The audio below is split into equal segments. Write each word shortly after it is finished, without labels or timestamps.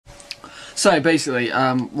So basically,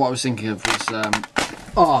 what I was thinking of was,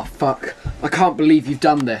 oh fuck, I can't believe you've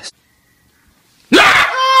done this.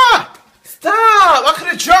 Ah! Stop! I could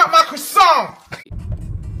have dropped my croissant!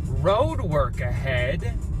 Road work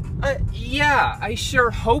ahead? Yeah, I sure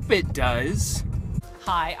hope it does.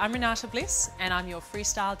 Hi, I'm Renata Bliss, and I'm your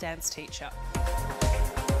freestyle dance teacher.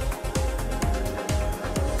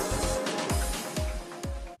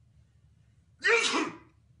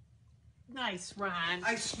 Nice, Ryan.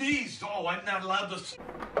 I sneezed. Oh, I'm not allowed to.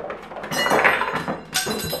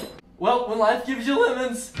 Well, when life gives you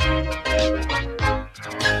lemons.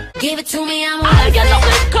 Give it to me, I get no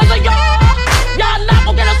sleep cause of y'all. Y'all not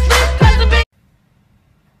gonna get no sleep cause of me.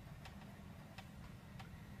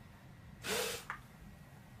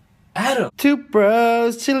 Adam. Two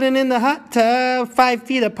bros chilling in the hot tub, 5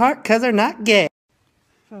 feet apart cause they're not gay.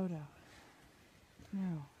 Photo.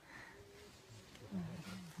 No.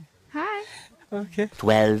 Hi. Okay.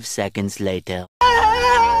 12 seconds later.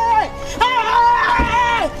 Why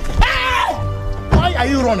are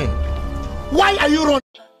you running? Why are you running?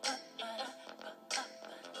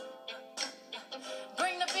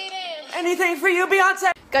 Anything for you,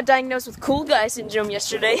 Beyonce? Got diagnosed with cool guy syndrome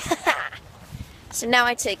yesterday. So now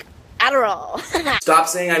I take Adderall. Stop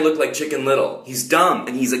saying I look like Chicken Little. He's dumb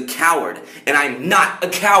and he's a coward. And I'm not a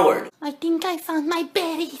coward. I think I found my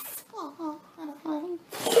berries.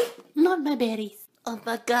 Not my berries. Oh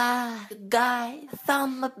my god, the guy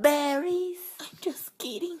found my berries. I'm just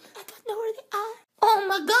kidding. I don't know where they are. Oh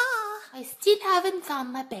my god, I still haven't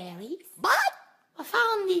found my berries. But I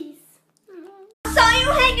found these. I saw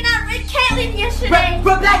you hanging out with Caitlin yesterday.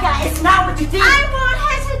 Rebecca, it's not what you think. I won't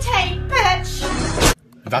hesitate, bitch.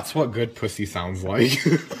 That's what good pussy sounds like.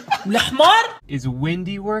 Is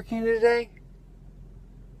Wendy working today?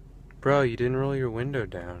 Bro, you didn't roll your window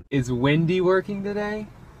down. Is Wendy working today?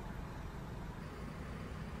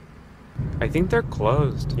 I think they're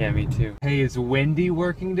closed. Yeah, me too. Hey, is Wendy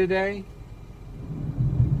working today?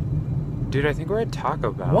 Dude, I think we're at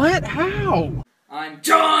Taco Bell. What? How? I'm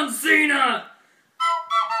John Cena!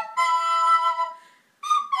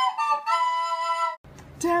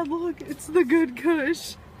 Dad, look, it's the good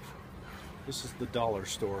Kush. This is the dollar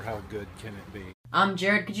store. How good can it be?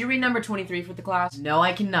 Jared, could you read number 23 for the class? No,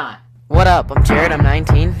 I cannot. What up? I'm Jared, I'm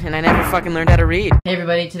 19, and I never fucking learned how to read. Hey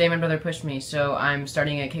everybody, today my brother pushed me, so I'm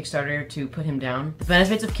starting a Kickstarter to put him down. The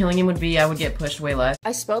benefits of killing him would be I would get pushed way less.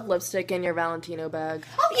 I spilled lipstick in your Valentino bag.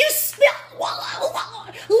 Oh, you spilled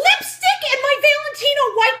lipstick in my Valentino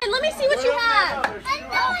white. And let me see what you have.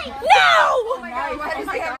 No! Oh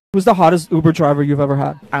my god. Who's the hottest Uber driver you've ever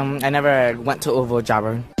had? I never went to Uber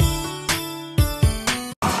driver.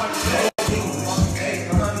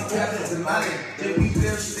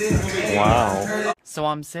 Wow. So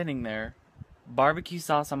I'm sitting there, barbecue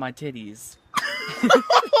sauce on my titties.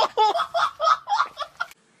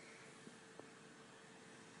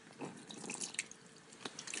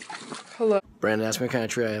 Hello. Brandon, ask me what kind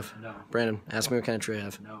of tree I have. No. Brandon, ask me what kind of tree I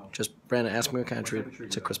have. No. Just, Brandon, ask me what kind of tree.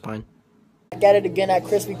 It's a Chris Pine. Got it again at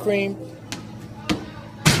Krispy Kreme.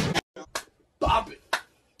 Bop it.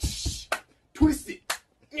 Twist it.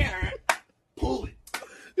 Pull it.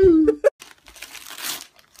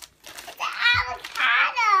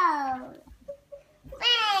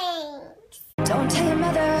 Don't tell your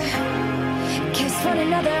mother. Kiss one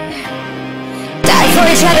another. Die for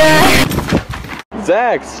each other.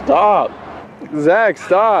 Zach, stop. Zach,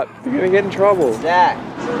 stop. You're gonna get in trouble. Zach.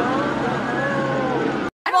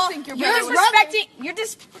 I don't think you're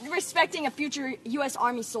disrespecting a future U.S.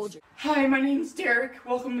 Army soldier. Hi, my name's Derek.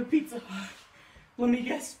 Welcome to Pizza Hut. Let me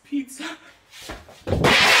guess, pizza.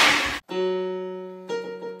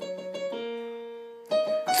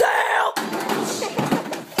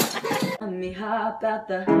 Let me hop out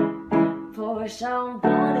the Porsche, I don't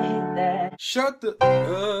wanna hit that. Shut the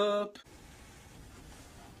up.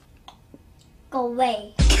 Go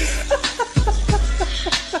away.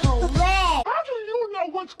 Go away. How do you know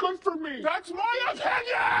what's good for me? That's my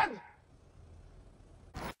opinion!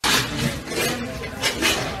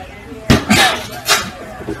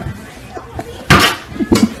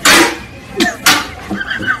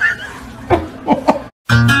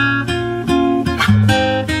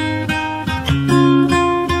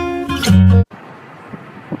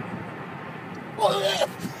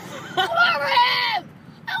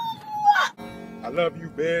 I love you,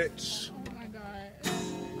 bitch. Oh my god.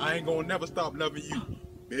 I ain't gonna never stop loving you,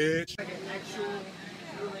 bitch. Like an actual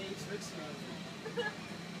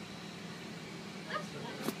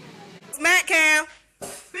Smack cam.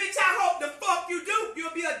 Bitch, I hope the fuck you do.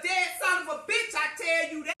 You'll be a dead son of a bitch, I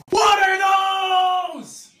tell you that. What are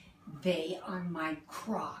those? They are my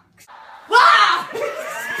Crocs. Ah!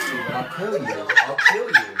 I'll kill you. I'll kill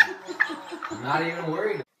you. I'm not even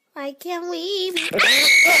worried. I can't leave.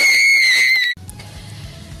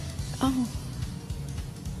 Oh.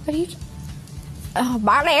 What are you? Oh,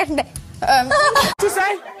 my last name. What you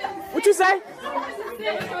say? What you say?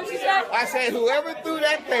 I said, whoever threw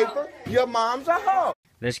that paper, your mom's a hoe.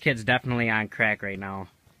 This kid's definitely on crack right now.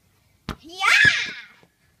 Yeah!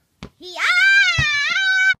 Yeah!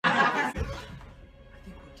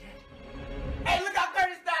 Hey, look how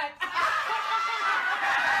Curtis died.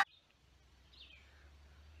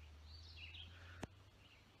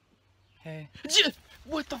 Hey.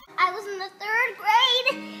 What the? I was in the 3rd grade.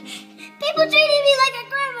 People treated me like a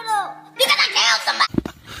criminal because I killed somebody.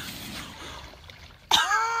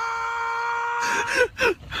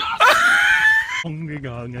 Hungry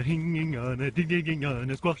on a hinging on a digging on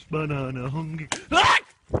a squash banana hungry.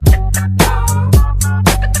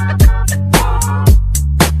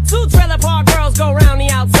 Two trailer park girls go round the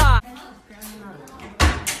outside.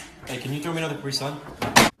 Hey, can you throw me another Capri Sun?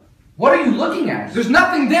 What are you looking at? There's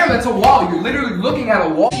nothing there. That's a wall. You're literally looking at a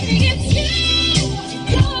wall. Hey,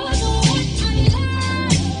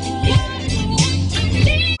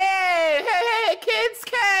 kids.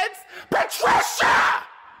 Patricia!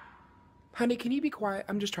 Honey, can you be quiet?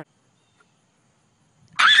 I'm just trying.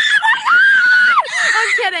 I'm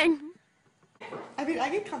kidding. I mean, I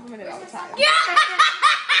get complimented all the time. Yeah!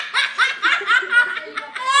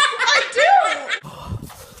 I do!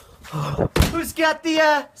 Who's got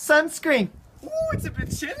the sunscreen? Ooh, it's a bit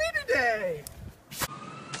chilly today.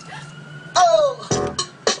 Oh!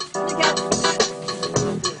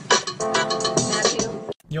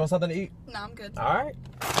 You want something to eat? No, I'm good. Alright.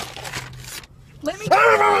 Let me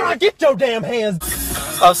get your damn hands!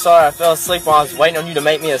 Oh, sorry, I fell asleep while I was waiting on you to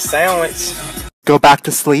make me a sandwich. Go back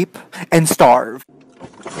to sleep and starve.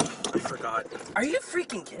 I forgot. Are you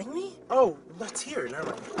freaking kidding me? Oh, let's hear it. Never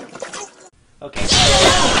mind. Okay.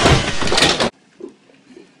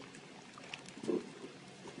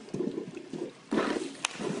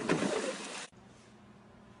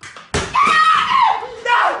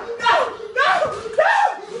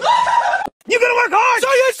 You gonna work hard! So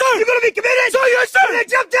yes, sir! You gonna be committed! So yes, sir! Then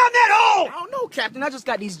jump down that hole! I don't know, Captain. I just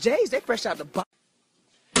got these J's. They fresh out the box.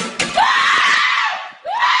 Help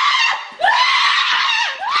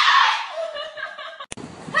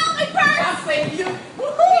me, Purse! I'll save you.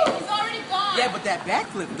 He's already gone. Yeah, but that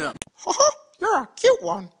backflip though. You're a cute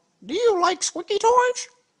one. Do you like squeaky toys?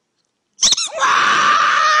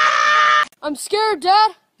 I'm scared,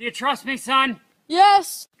 Dad. Do you trust me, son?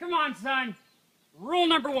 Yes. Come on, son. Rule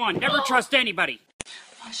number 1, never trust anybody.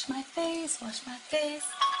 Wash my face, wash my face.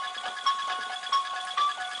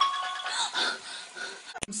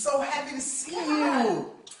 I'm so happy to see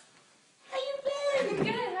you. How you been?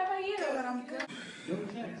 Good. How about you? Good, I'm good.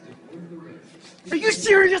 Are you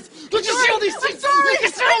serious? Did you see all these things? You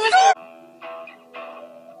can see all this.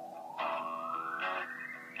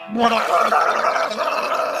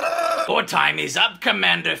 Your time is up,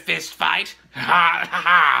 Commander Fistfight. Ha ha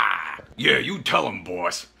ha! Yeah, you tell him,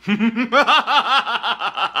 boss.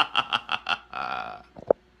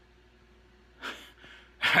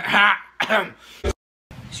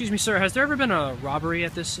 Excuse me, sir, has there ever been a robbery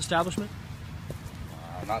at this establishment?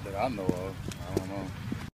 Not that I know of. I don't know.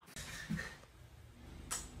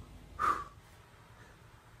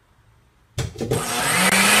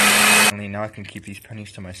 Only now I can keep these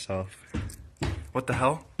pennies to myself. What the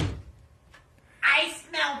hell? I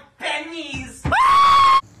smell pennies.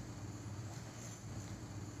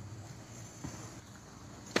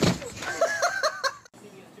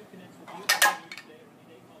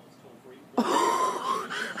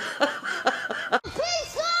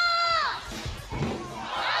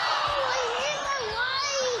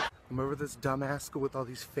 Remember this dumbass school with all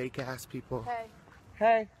these fake ass people? Hey.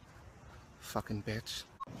 Hey. Fucking bitch.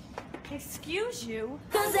 Excuse you?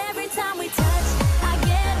 Cause every time we touch, I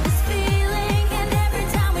get this feeling, and every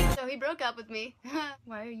time we... So he broke up with me.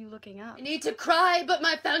 Why are you looking up? I need to cry, but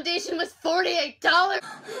my foundation was $48.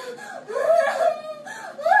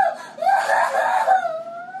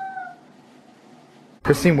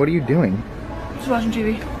 Christine, what are you doing? Just watching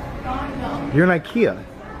TV. You're in IKEA.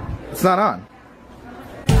 It's not on.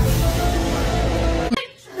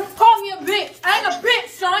 You call me a bitch. I ain't a bitch,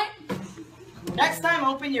 son. Next time,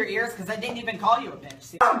 open your ears, because I didn't even call you a bitch.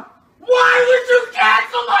 See? Why would you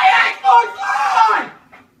cancel my Xbox Live?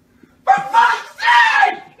 For fuck's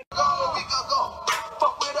sake! Go,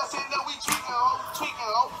 fuck with us and then we tweaking,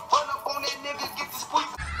 run up on that nigga, get the squeak.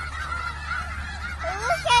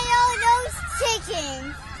 Look at all those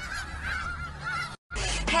chickens.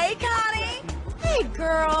 Hey, Connie. Hey,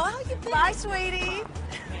 girl. How you been? Bye, sweetie.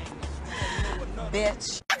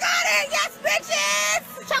 Bitch. I got it! here, yes,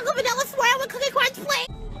 bitches! Chocolate vanilla swirl with cookie crunch, please.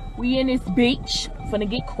 We in this bitch, finna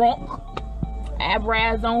get crunk.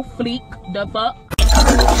 Abraz on fleek, the fuck.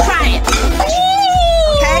 Try it.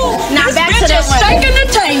 Okay, now This back bitch to is shaking the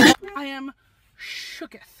tank. I am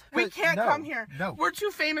shooketh. We can't come here. No. We're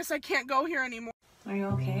too famous. I can't go here anymore. Are you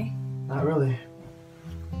okay? Not really.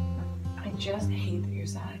 I just hate that you're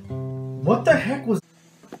sad. What the heck was...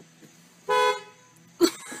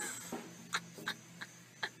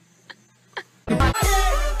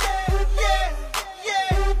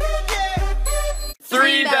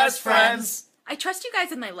 Three best friends. I trust you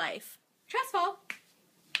guys in my life. Trust fall.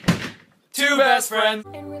 Two best friends.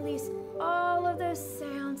 And release all of those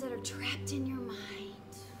sounds that are trapped in your mind.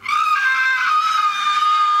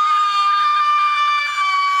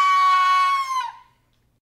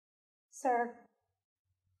 Sir,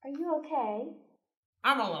 are you okay?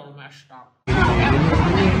 I'm a little messed up.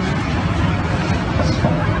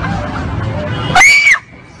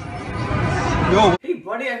 Yo. Hey,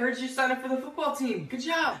 buddy, I heard you signed up for the football team. Good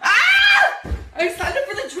job. Ah! I signed up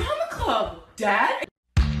for the drama club. Dad?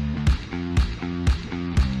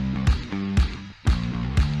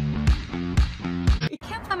 I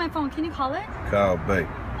can't find my phone. Can you call it? Call babe.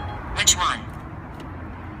 Which one?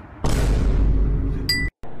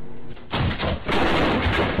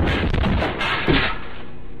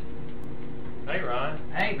 Hey, Ron.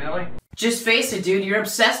 Hey, Billy. Just face it, dude. You're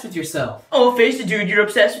obsessed with yourself. Oh, face it, dude. You're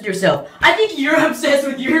obsessed with yourself. I think you're obsessed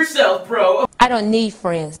with yourself, bro. I don't need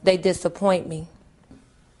friends. They disappoint me.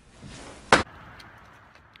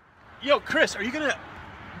 Yo, Chris, are you gonna...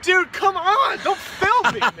 Dude, come on! Don't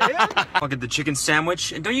film me, man! I'll get the chicken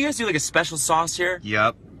sandwich. And don't you guys do like a special sauce here?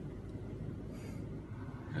 Yep.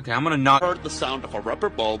 Okay, I'm gonna knock... Heard the sound of a rubber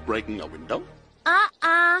ball breaking a window?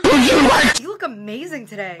 You look amazing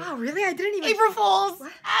today. Oh, really? I didn't even... April Fools!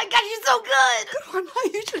 What? I got you so good! Good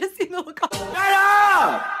one. You should have seen the look on... Shut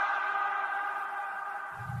up!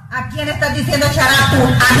 ¿A quién estás diciendo charato?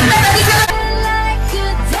 ¿A quién estás diciendo?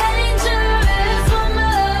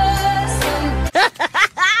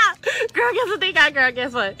 Girl, guess what they got, girl?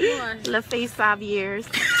 Guess what? Le face 5 years.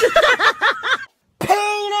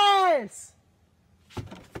 Penis!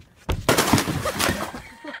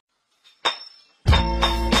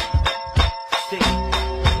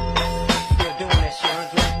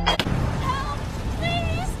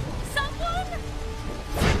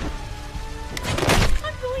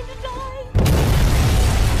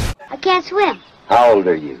 I can't swim. How old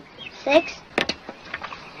are you? 6.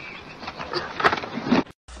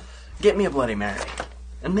 Get me a Bloody Mary.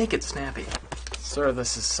 And make it snappy. Sir,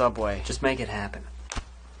 this is Subway. Just make it happen.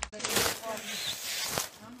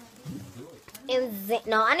 It was...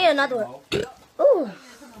 No, I need another one. Ooh.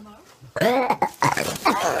 I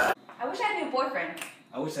wish I had a new boyfriend.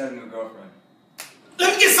 I wish I had a new girlfriend.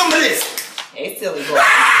 Let me get some of this. Hey, silly boy.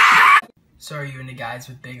 So are you into guys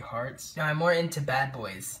with big hearts? No, I'm more into bad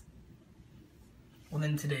boys. Well,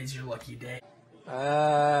 then today's your lucky day.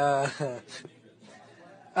 Hola,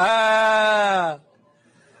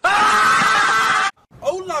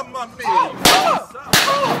 mami.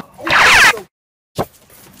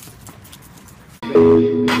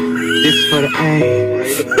 This for the A.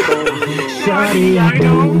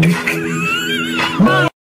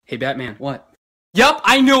 Hey, Batman. What? Yup,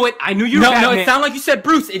 I knew it. I knew you were Batman. No, it sounded like you said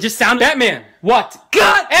Bruce. It just sounded Batman. What?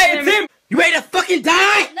 God! Hey, it's him! You ready to fucking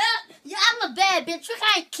die? No, yeah, I'm a bad bitch. You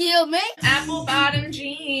can't kill me. Apple bottom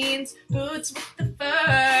jeans, boots with the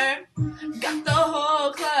fur. Got the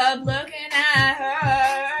whole club looking at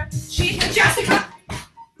her. She Jessica!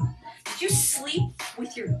 Did you sleep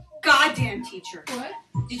with your goddamn teacher? What?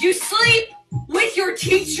 Did you sleep with your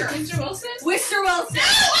teacher? Mr. Wilson? Mr. Wilson! No,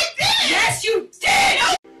 I didn't! Yes, you did!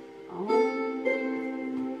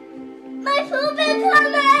 My poop is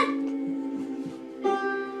coming!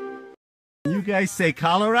 You guys say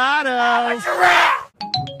Colorado. Giraffe!